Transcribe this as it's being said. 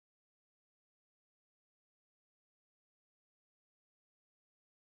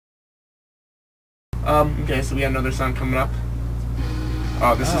Okay, so we got another song coming up.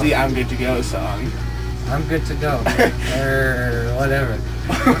 Oh, this is the I'm Good to Go song. I'm good to go. Or whatever.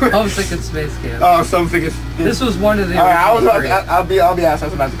 Homesick in Space Camp. Oh, something is... This was one of the I'll be honest, I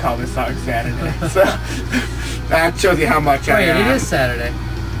was about to call this song Saturday. So, that shows you how much Wait, it is Saturday.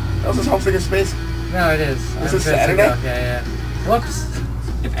 That was Homesick in Space? No, it is. This is Saturday? Yeah. Whoops.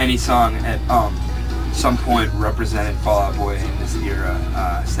 If any song at some point represented Fall Out Boy in this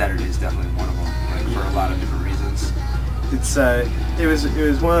era, Saturday is definitely one of them, like, for a lot of different reasons. It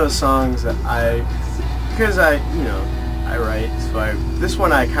was one of those songs that because I write, so this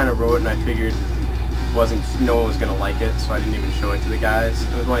one I kind of wrote and I figured no one was gonna like it, so I didn't even show it to the guys.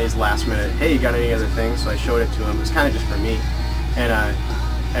 It was one of these last minute, hey, you got any other things? So I showed it to them. It was kind of just for me,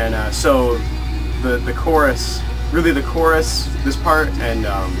 so the chorus, really the chorus, this part, and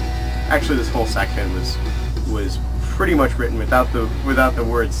actually this whole section was pretty much written without the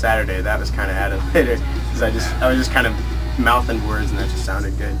word Saturday. That was kind of added later because I was just kind of mouthing words and that just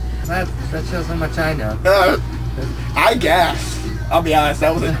sounded good. That shows how much I know. I guess. I'll be honest,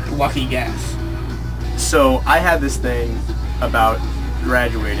 that was a lucky guess. So I had this thing about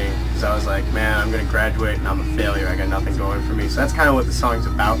graduating because I was like, man, I'm gonna graduate and I'm a failure. I got nothing going for me. So that's kind of what the song's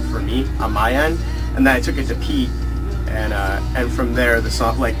about for me on my end. And then I took it to Pete, and from there the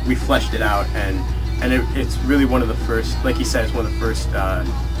song, like, we fleshed it out, and it's really one of the first, like he said, it's one of the first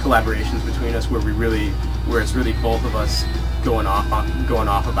collaborations between us where it's really both of us going off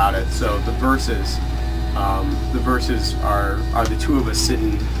about it. So the verses are the two of us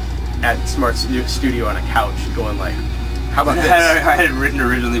sitting at Smart Studio on a couch going like, how about this? I had it written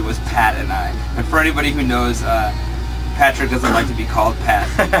originally was Pat and I. And for anybody who knows, Patrick doesn't like to be called Pat,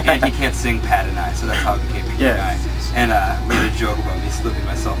 and he can't sing Pat and I, so that's how it became Pat and I. And we had a joke about me slipping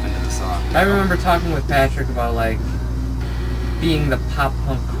myself into the song. I remember talking with Patrick about, like, being the pop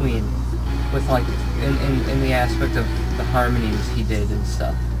punk queen, with, like, in the aspect of the harmonies he did and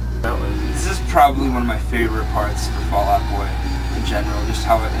stuff. This is probably one of my favorite parts for Fall Out Boy in general, just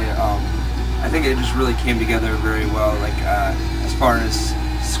how I think it just really came together very well. Like, as far as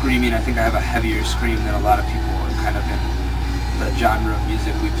screaming, I think I have a heavier scream than a lot of people kind of in the genre of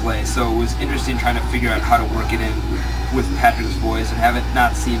music we play. So it was interesting trying to figure out how to work it in with Patrick's voice and have it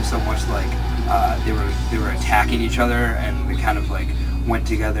not seem so much like they were attacking each other, and they kind of like went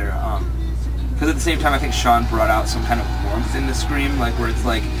together. Because at the same time, I think Sean brought out some kind of warmth in the scream, like where it's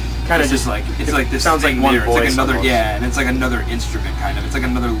like kind of just like it's like this sounds like one there. voice. It's like another almost. Yeah, and it's like another instrument kind of. It's like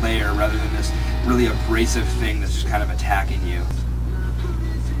another layer rather than this really abrasive thing that's just kind of attacking you.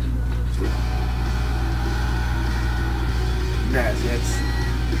 Yes,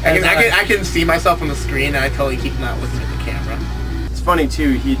 I can see myself on the screen, and I totally keep not looking at the camera. It's funny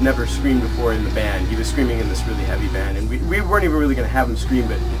too, he'd never screamed before in the band. He was screaming in this really heavy band, and we weren't even really going to have him scream,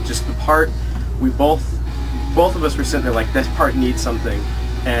 but just the part, we both of us were sitting there like, this part needs something.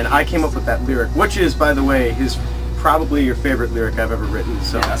 And I came up with that lyric, which is, by the way, probably your favorite lyric I've ever written.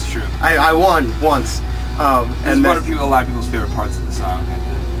 So yeah, that's true. I won once. And one of a lot of people's favorite parts of the song,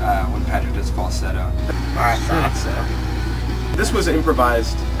 when Patrick does falsetto. I thought so. This was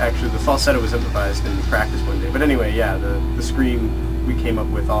improvised, actually. The falsetto was improvised in practice one day. But anyway, yeah, the scream we came up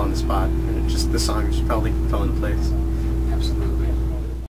with all on the spot, and the song just fell into place.